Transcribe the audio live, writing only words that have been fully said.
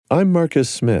I'm Marcus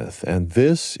Smith, and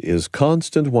this is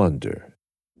Constant Wonder.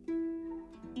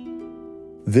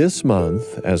 This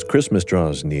month, as Christmas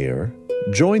draws near,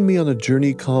 join me on a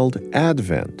journey called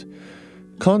Advent.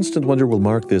 Constant Wonder will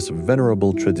mark this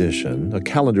venerable tradition, a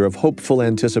calendar of hopeful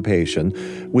anticipation,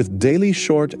 with daily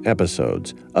short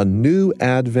episodes, a new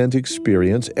Advent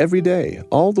experience every day,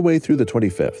 all the way through the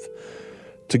 25th.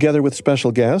 Together with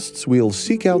special guests, we'll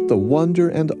seek out the wonder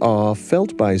and awe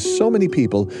felt by so many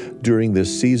people during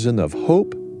this season of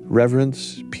hope,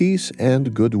 reverence, peace,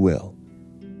 and goodwill.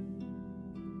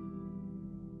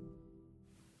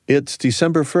 It's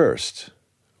December 1st.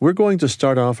 We're going to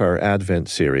start off our Advent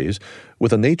series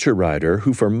with a nature writer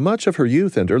who for much of her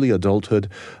youth and early adulthood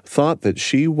thought that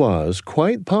she was,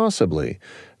 quite possibly,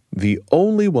 the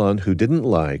only one who didn't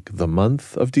like the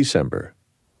month of December.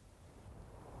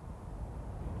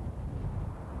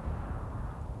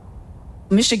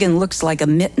 Michigan looks like a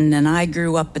mitten, and I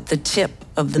grew up at the tip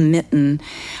of the mitten.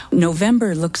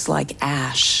 November looks like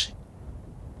ash.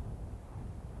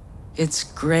 It's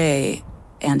gray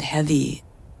and heavy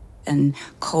and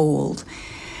cold.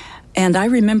 And I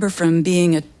remember from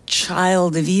being a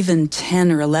child of even 10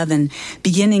 or 11,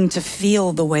 beginning to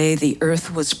feel the way the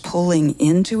earth was pulling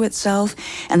into itself,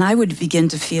 and I would begin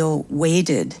to feel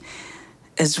weighted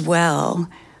as well.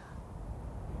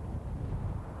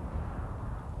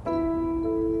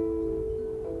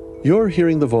 You're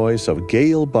hearing the voice of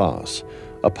Gayle Boss,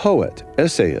 a poet,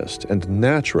 essayist, and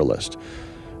naturalist.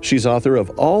 She's author of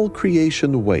All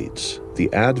Creation Waits,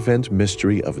 The Advent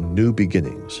Mystery of New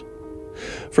Beginnings.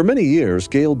 For many years,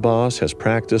 Gayle Boss has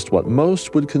practiced what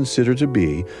most would consider to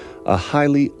be a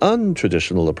highly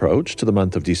untraditional approach to the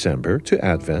month of December, to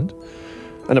Advent,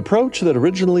 an approach that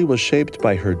originally was shaped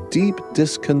by her deep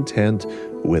discontent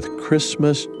with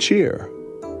Christmas cheer.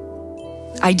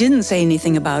 I didn't say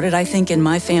anything about it. I think in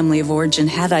my family of origin,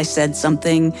 had I said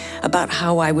something about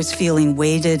how I was feeling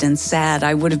weighted and sad,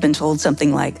 I would have been told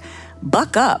something like,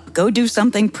 buck up, go do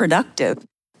something productive.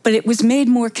 But it was made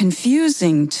more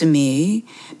confusing to me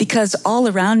because all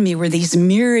around me were these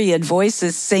myriad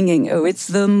voices singing, oh, it's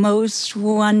the most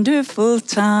wonderful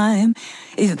time.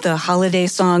 The holiday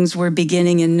songs were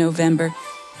beginning in November.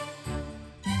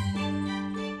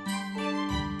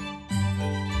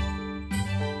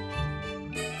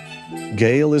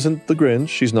 Gayle isn't the Grinch,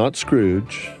 she's not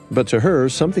Scrooge, but to her,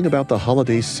 something about the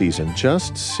holiday season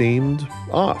just seemed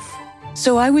off.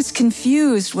 So I was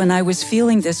confused when I was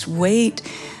feeling this weight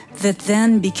that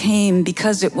then became,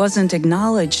 because it wasn't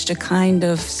acknowledged, a kind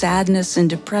of sadness and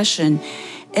depression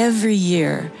every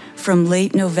year from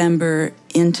late November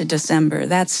into December.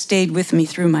 That stayed with me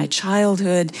through my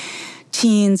childhood,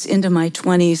 teens, into my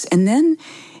 20s, and then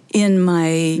in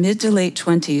my mid to late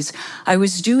 20s, I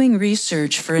was doing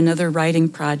research for another writing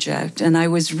project, and I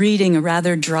was reading a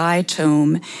rather dry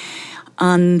tome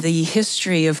on the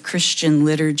history of Christian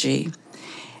liturgy.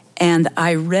 And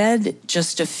I read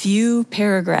just a few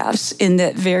paragraphs in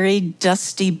that very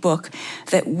dusty book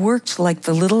that worked like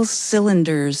the little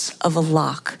cylinders of a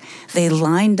lock. They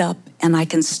lined up, and I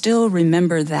can still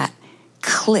remember that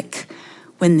click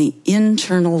when the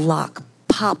internal lock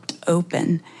popped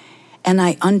open. And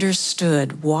I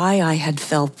understood why I had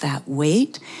felt that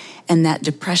weight and that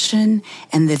depression,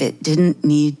 and that it didn't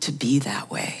need to be that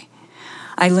way.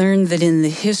 I learned that in the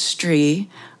history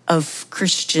of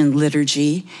Christian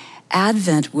liturgy,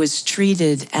 Advent was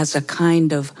treated as a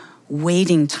kind of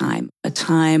waiting time, a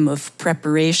time of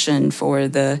preparation for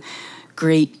the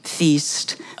great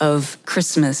feast of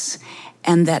Christmas,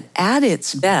 and that at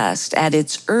its best, at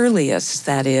its earliest,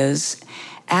 that is,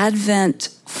 Advent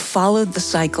followed the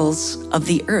cycles of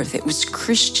the earth. It was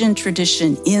Christian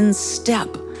tradition in step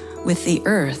with the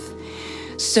earth,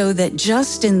 so that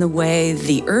just in the way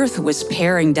the earth was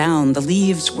paring down, the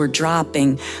leaves were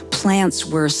dropping, plants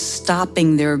were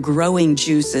stopping their growing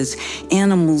juices,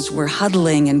 animals were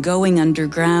huddling and going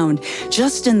underground,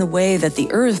 just in the way that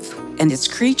the earth and its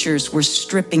creatures were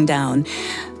stripping down,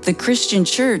 the Christian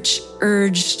church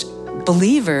urged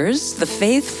believers, the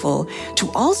faithful,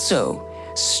 to also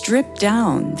strip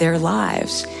down their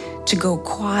lives, to go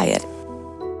quiet.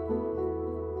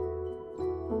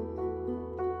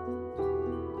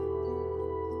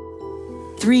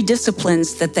 Three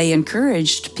disciplines that they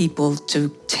encouraged people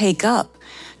to take up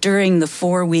during the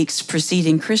 4 weeks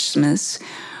preceding Christmas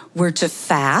were to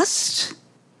fast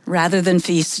rather than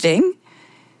feasting,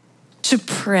 to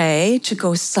pray, to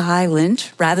go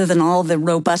silent rather than all the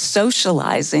robust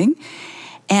socializing,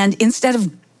 and instead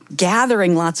of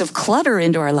gathering lots of clutter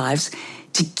into our lives,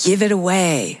 to give it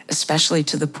away, especially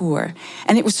to the poor.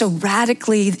 And it was so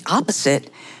radically opposite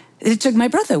It took my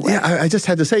breath away. Yeah, I just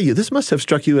had to say, this must have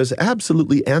struck you as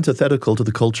absolutely antithetical to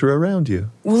the culture around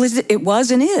you. Well, it was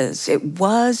and is. It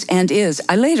was and is.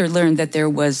 I later learned that there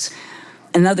was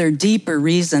another deeper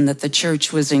reason that the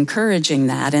church was encouraging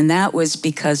that, and that was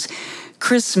because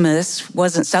Christmas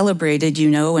wasn't celebrated,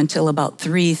 until about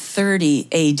 330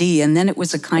 AD, and then it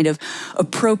was a kind of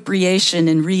appropriation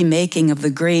and remaking of the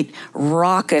great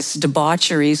raucous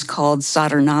debaucheries called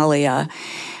Saturnalia.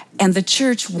 And the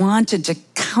church wanted to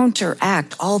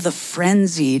counteract all the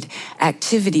frenzied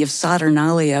activity of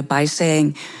Saturnalia by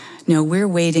saying, no, we're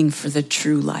waiting for the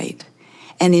true light.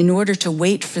 And in order to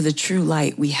wait for the true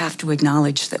light, we have to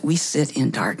acknowledge that we sit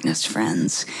in darkness,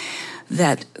 friends,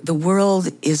 that the world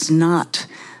is not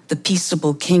the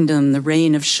peaceable kingdom, the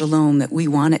reign of shalom that we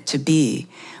want it to be.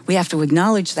 We have to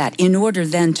acknowledge that in order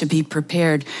then to be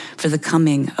prepared for the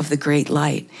coming of the great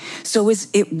light. So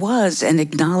it was an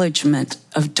acknowledgement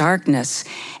of darkness,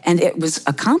 and it was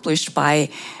accomplished by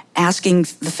asking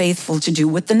the faithful to do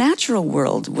what the natural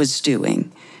world was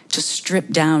doing, to strip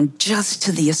down just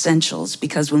to the essentials,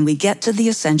 because when we get to the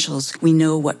essentials, we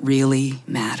know what really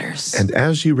matters. And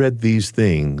as you read these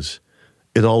things,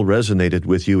 it all resonated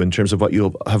with you in terms of what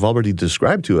you have already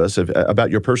described to us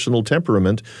about your personal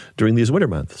temperament during these winter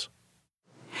months.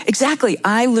 Exactly.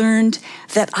 I learned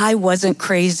that I wasn't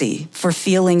crazy for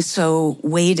feeling so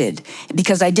weighted,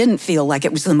 because I didn't feel like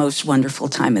it was the most wonderful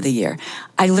time of the year.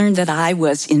 I learned that I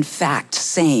was, in fact,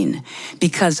 sane,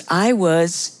 because I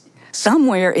was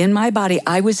somewhere in my body,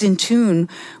 I was in tune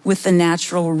with the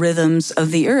natural rhythms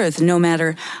of the earth, no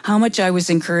matter how much I was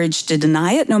encouraged to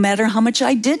deny it, no matter how much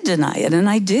I did deny it, and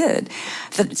I did.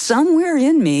 That somewhere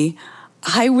in me,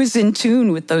 I was in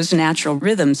tune with those natural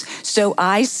rhythms. So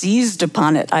I seized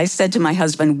upon it. I said to my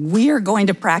husband, we are going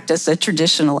to practice a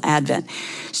traditional Advent.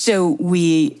 So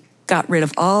we got rid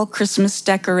of all Christmas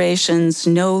decorations,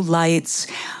 no lights.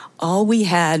 All we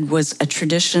had was a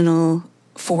traditional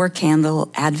 4-candle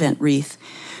Advent wreath,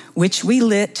 which we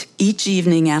lit each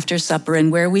evening after supper,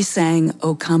 and where we sang,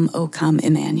 O come,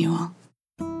 Emmanuel."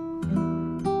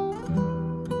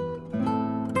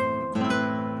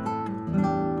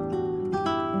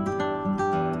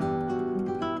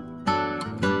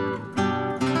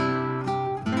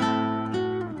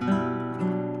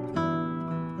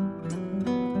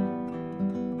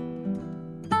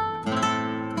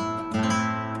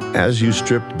 As you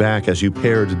stripped back, as you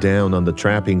pared down on the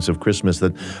trappings of Christmas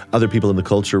that other people in the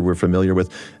culture were familiar with,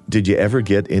 did you ever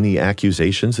get any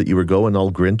accusations that you were going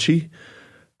all Grinchy?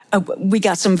 We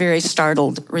got some very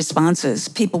startled responses.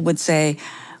 People would say,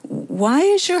 why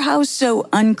is your house so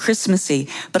un-Christmassy?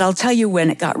 But I'll tell you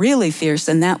when it got really fierce,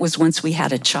 and that was once we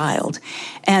had a child.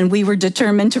 And we were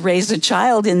determined to raise a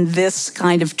child in this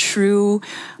kind of true,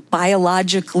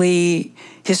 biologically,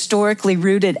 historically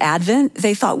rooted Advent.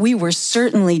 They thought we were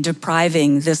certainly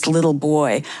depriving this little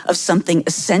boy of something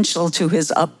essential to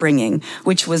his upbringing,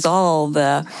 which was all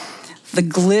the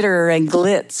glitter and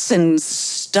glitz and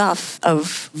stuff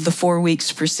of the 4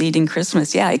 weeks preceding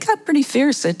Christmas. Yeah, it got pretty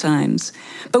fierce at times.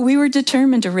 But we were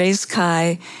determined to raise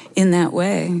Kai in that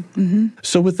way. Mm-hmm.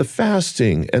 So with the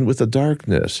fasting and with the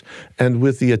darkness and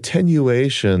with the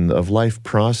attenuation of life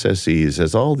processes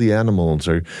as all the animals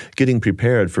are getting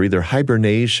prepared for either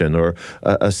hibernation or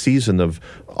a season of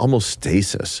almost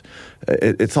stasis,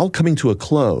 it's all coming to a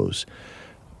close.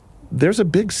 There's a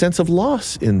big sense of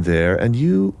loss in there, and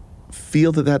you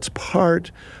feel that that's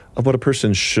part of what a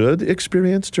person should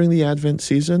experience during the Advent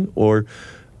season, or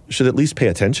should at least pay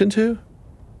attention to?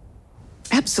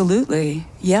 Absolutely.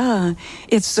 Yeah.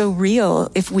 It's so real.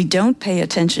 If we don't pay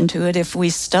attention to it, if we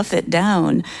stuff it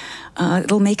down,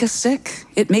 it'll make us sick.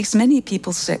 It makes many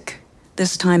people sick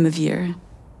this time of year.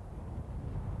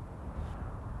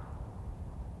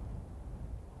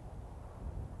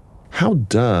 How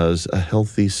does a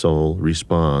healthy soul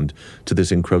respond to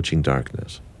this encroaching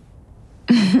darkness?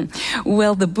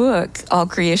 Well, the book, All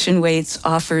Creation Waits,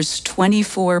 offers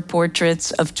 24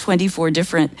 portraits of 24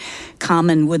 different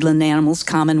common woodland animals,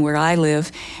 common where I live,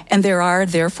 and there are,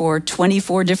 therefore,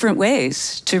 24 different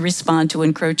ways to respond to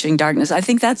encroaching darkness. I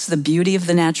think that's the beauty of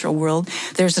the natural world.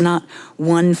 There's not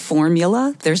one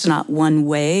formula. There's not one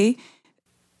way.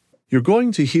 You're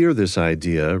going to hear this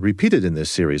idea repeated in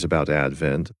this series about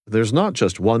Advent. There's not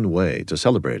just one way to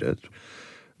celebrate it.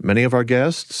 Many of our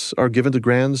guests are given to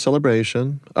grand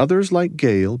celebration. Others, like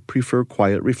Gayle, prefer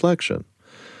quiet reflection.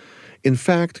 In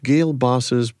fact, Gayle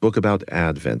Boss's book about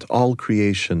Advent, All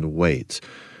Creation Waits,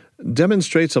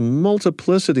 demonstrates a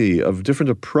multiplicity of different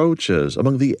approaches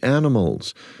among the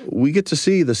animals. We get to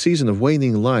see the season of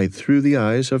waning light through the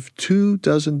eyes of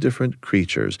 24 different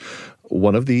creatures.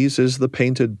 One of these is the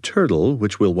painted turtle,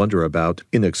 which we'll wonder about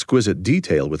in exquisite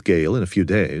detail with Gayle in a few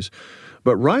days.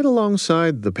 But right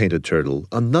alongside the painted turtle,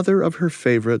 another of her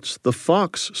favorites, the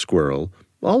fox squirrel,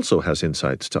 also has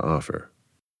insights to offer.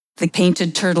 The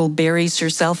painted turtle buries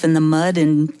herself in the mud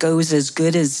and goes as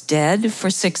good as dead for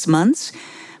 6 months,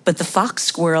 but the fox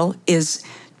squirrel is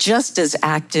just as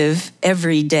active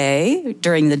every day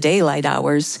during the daylight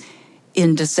hours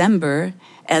in December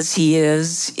as he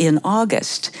is in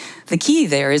August. The key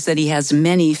there is that he has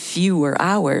many fewer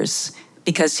hours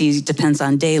because he depends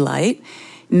on daylight,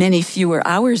 many fewer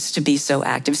hours to be so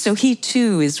active. So he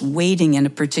too is waiting in a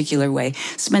particular way,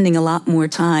 spending a lot more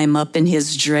time up in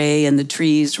his dray and the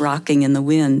trees rocking in the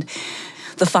wind.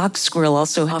 The fox squirrel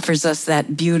also offers us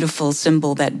that beautiful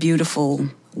symbol, that beautiful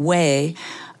way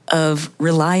of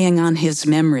relying on his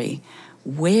memory.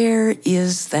 Where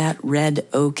is that red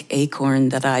oak acorn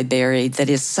that I buried that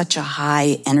is such a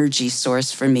high energy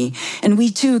source for me? And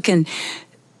we too can,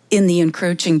 in the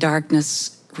encroaching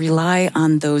darkness, rely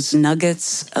on those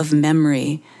nuggets of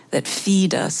memory that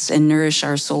feed us and nourish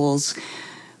our souls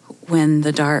when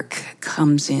the dark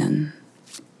comes in.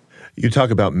 You talk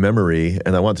about memory,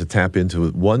 and I want to tap into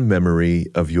one memory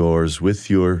of yours with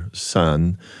your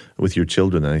son, with your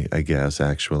children, I guess,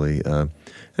 actually. And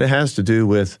it has to do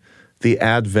with the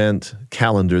Advent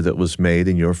calendar that was made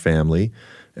in your family,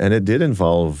 and it did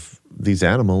involve these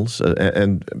animals.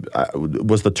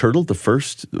 Was the turtle the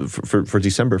first, for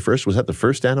December 1st, was that the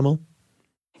first animal?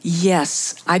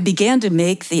 Yes, I began to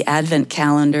make the Advent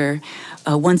calendar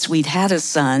once we'd had a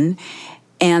son,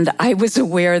 and I was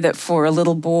aware that for a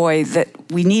little boy that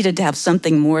we needed to have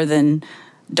something more than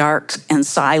dark and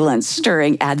silence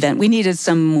during Advent. We needed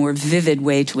some more vivid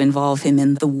way to involve him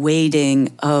in the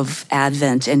waiting of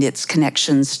Advent and its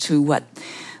connections to what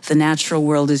the natural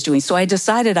world is doing. So I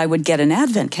decided I would get an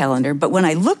Advent calendar, but when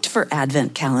I looked for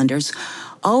Advent calendars,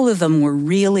 all of them were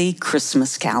really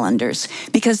Christmas calendars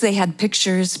because they had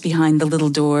pictures behind the little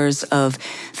doors of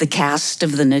the cast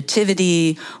of the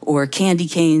Nativity or candy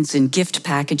canes and gift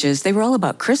packages. They were all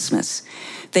about Christmas.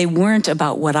 They weren't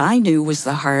about what I knew was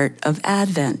the heart of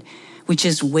Advent, which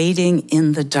is waiting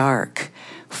in the dark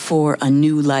for a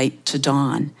new light to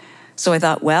dawn. So I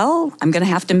thought, well, I'm going to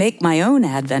have to make my own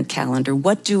Advent calendar.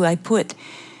 What do I put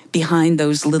behind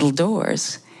those little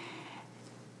doors?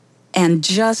 And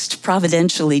just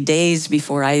providentially, days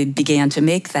before I began to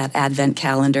make that Advent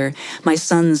calendar, my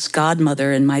son's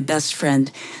godmother and my best friend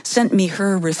sent me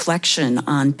her reflection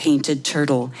on painted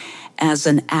turtle as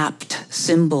an apt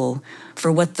symbol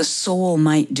for what the soul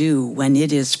might do when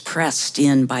it is pressed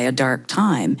in by a dark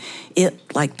time.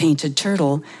 It, like painted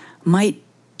turtle, might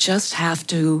just have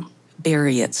to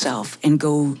bury itself and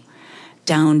go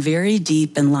down very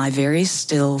deep and lie very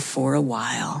still for a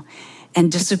while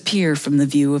and disappear from the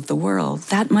view of the world.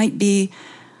 That might be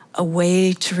a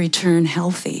way to return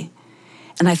healthy.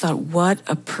 And I thought, what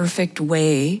a perfect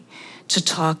way to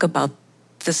talk about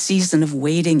the season of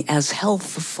waiting as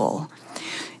healthful.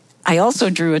 I also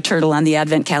drew a turtle on the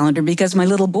Advent calendar because my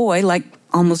little boy, like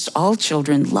almost all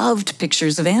children, loved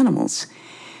pictures of animals.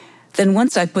 Then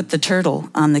once I put the turtle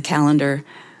on the calendar,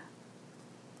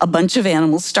 a bunch of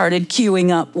animals started queuing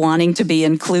up, wanting to be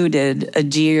included. A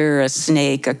deer, a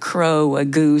snake, a crow, a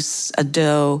goose, a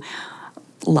doe.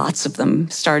 Lots of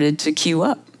them started to queue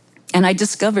up. And I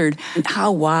discovered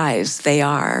how wise they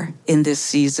are in this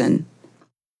season.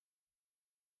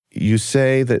 You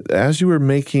say that as you were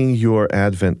making your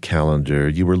Advent calendar,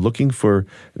 you were looking for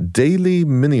daily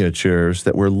miniatures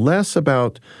that were less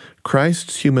about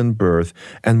Christ's human birth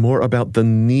and more about the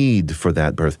need for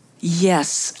that birth.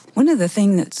 Yes. One of the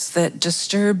things that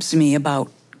disturbs me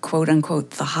about, quote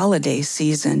unquote, the holiday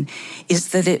season is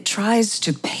that it tries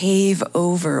to pave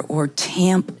over or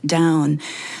tamp down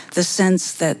the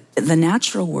sense that the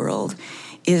natural world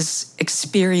is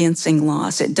experiencing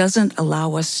loss. It doesn't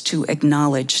allow us to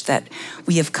acknowledge that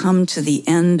we have come to the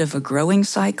end of a growing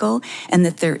cycle and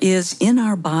that there is in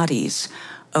our bodies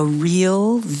a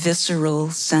real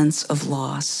visceral sense of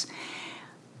loss.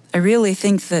 I really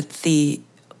think that the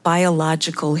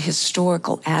biological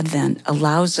historical Advent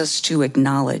allows us to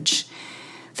acknowledge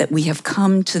that we have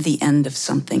come to the end of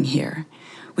something here.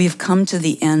 We have come to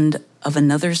the end of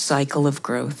another cycle of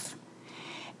growth.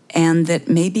 And that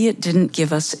maybe it didn't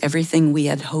give us everything we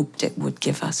had hoped it would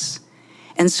give us.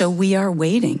 And so we are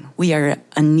waiting. We are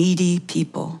a needy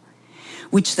people,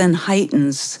 which then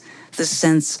heightens the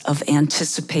sense of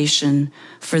anticipation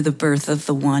for the birth of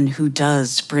the one who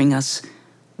does bring us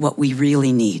what we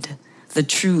really need, the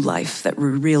true life that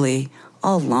we're really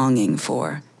all longing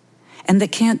for, and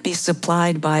that can't be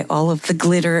supplied by all of the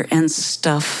glitter and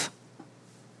stuff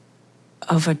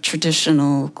of a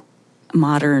traditional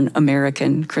modern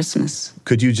American Christmas.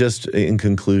 Could you just, in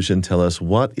conclusion, tell us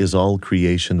what is all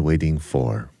creation waiting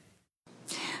for?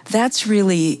 That's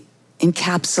really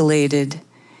encapsulated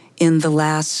in the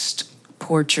last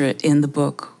portrait in the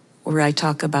book where I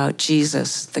talk about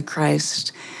Jesus, the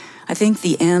Christ. I think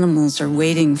the animals are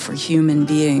waiting for human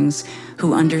beings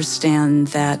who understand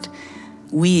that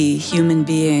we, human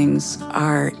beings,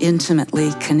 are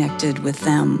intimately connected with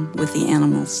them, with the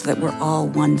animals, that we're all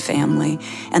one family,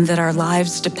 and that our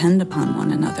lives depend upon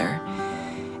one another.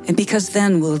 And because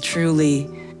then we'll truly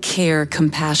care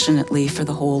compassionately for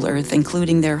the whole earth,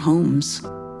 including their homes,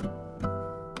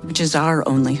 which is our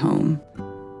only home.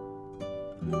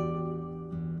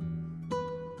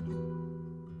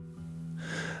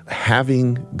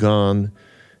 Having gone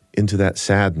into that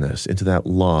sadness, into that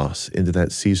loss, into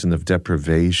that season of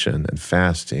deprivation and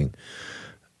fasting,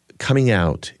 coming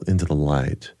out into the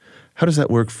light, how does that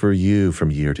work for you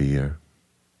from year to year?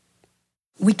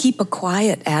 We keep a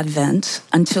quiet Advent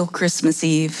until Christmas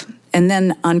Eve. And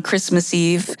then on Christmas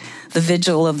Eve, the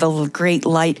vigil of the great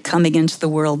light coming into the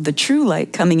world, the true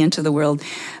light coming into the world,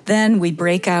 then we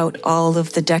break out all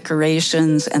of the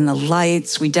decorations and the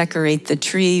lights. We decorate the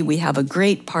tree. We have a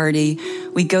great party.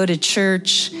 We go to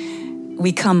church.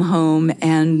 We come home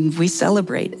and we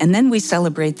celebrate. And then we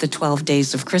celebrate the 12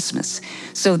 days of Christmas.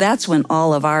 So that's when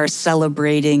all of our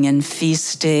celebrating and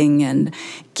feasting and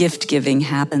gift giving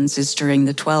happens, is during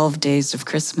the 12 days of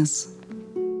Christmas.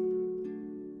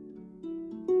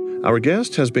 Our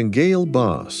guest has been Gayle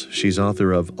Boss. She's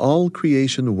author of All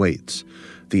Creation Waits,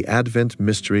 The Advent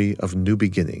Mystery of New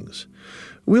Beginnings.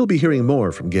 We'll be hearing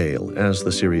more from Gayle as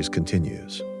the series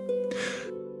continues.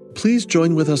 Please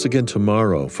join with us again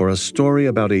tomorrow for a story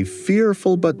about a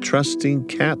fearful but trusting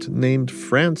cat named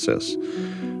Francis.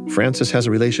 Francis has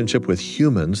a relationship with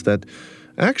humans that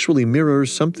actually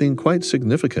mirrors something quite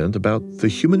significant about the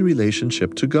human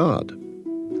relationship to God.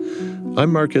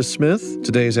 I'm Marcus Smith.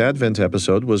 Today's Advent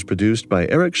episode was produced by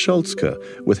Eric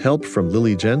Schultzke with help from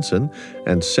Lily Jensen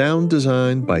and sound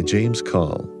design by James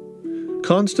Call.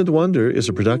 Constant Wonder is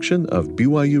a production of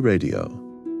BYU Radio.